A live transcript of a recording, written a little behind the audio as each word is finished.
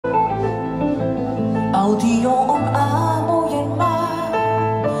Autio on aamujen maa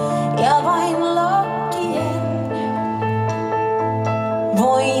ja vain lokkien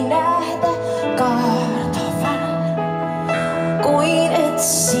voi nähdä kaartavan kuin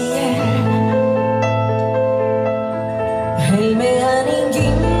etsien. Helmeä niin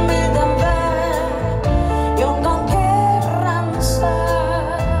kimmeltävää, jonka kerran saa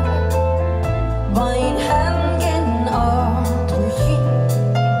vain hänken aatuihin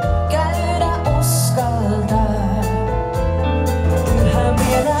käydä uskaltaa.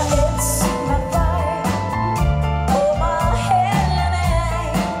 Hämeenä etsimä vain omaa helmeä,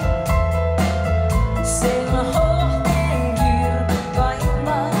 sen hohteen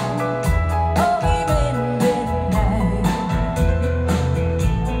kirkkaimman ohi menden näin.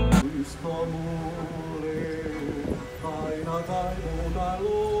 Muisto mulle aina taivuna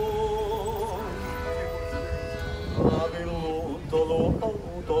luon, raavin luuntolo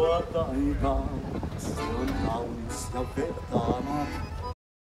outoa taikaa, se on kaunis ja vertaamaton.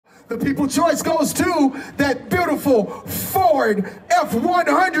 The People Choice goes to that beautiful Ford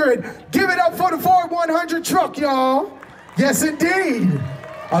F-100. Give it up for the Ford 100 truck, y'all. Yes, indeed.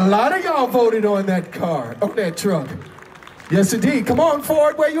 A lot of y'all voted on that car, on that truck. Yes, indeed. Come on,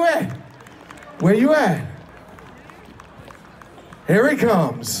 Ford, where you at? Where you at? Here he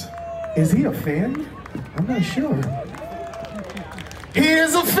comes. Is he a Finn? I'm not sure. He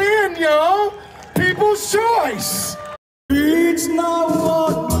is a Finn, y'all. People's Choice. It's now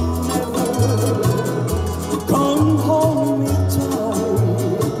or never. Come home me tight.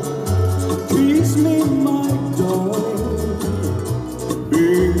 Kiss me, my darling. Be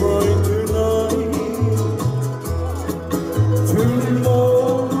mine tonight.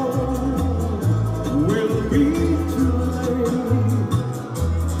 Tomorrow will be too late.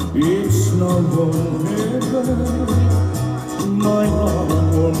 It's now or never. My heart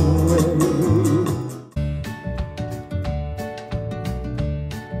one way.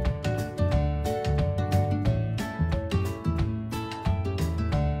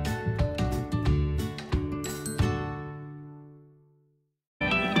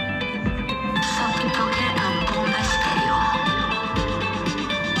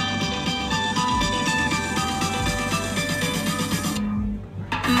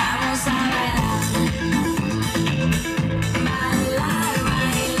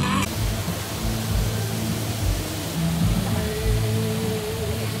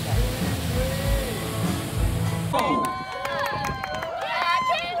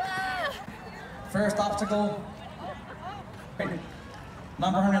 First obstacle,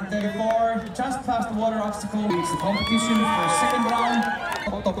 number 134, just past the water obstacle. It's the competition for second round.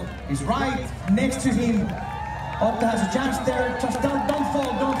 Otto is right next to him. Otto has a chance there. Just don't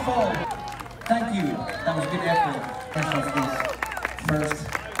fall, don't fall. Thank you. That was a good effort. First of this first,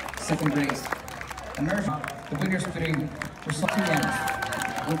 second race. And the winners today were something.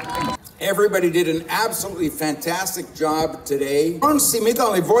 Everybody did an absolutely fantastic job today.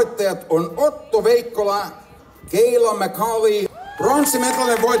 Pronssimitalin voittajat on Otto Veikkola, Keila McCauley.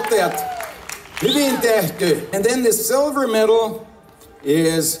 Pronssimitalin voittajat, hyvin tehty. And then the silver medal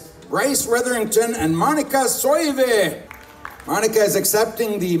is Bryce Wetherington and Monica Soive. Monica is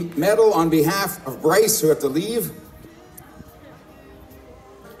accepting the medal on behalf of Bryce, who had to leave.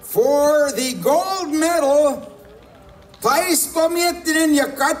 For the gold medal, Taisto Miettinen ja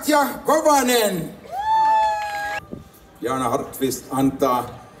Katja Kovanen. Jaana Hartvist antaa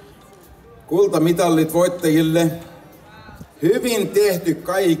kultamitallit voittajille. Hyvin tehty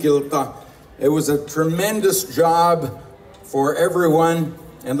kaikilta. It was a tremendous job for everyone.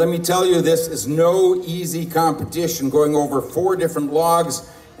 And let me tell you, this is no easy competition, going over 4 different logs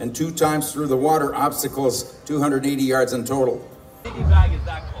and 2 times through the water obstacles, 280 yards in total. Piggy bag is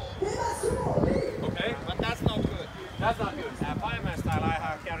that cold. Okay, but that's not good. That's not good. Fireman style, I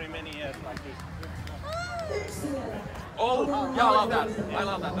have carried many years like this. Oh, yeah, I love that. I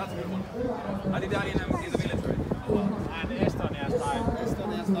love that. That's a good one. I did that in the military. And Estonia style.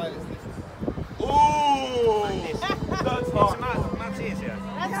 Estonia style is this. Ooh! Like this. That's much easier.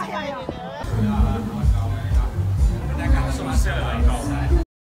 That's easier. Pitää katsoa selvää.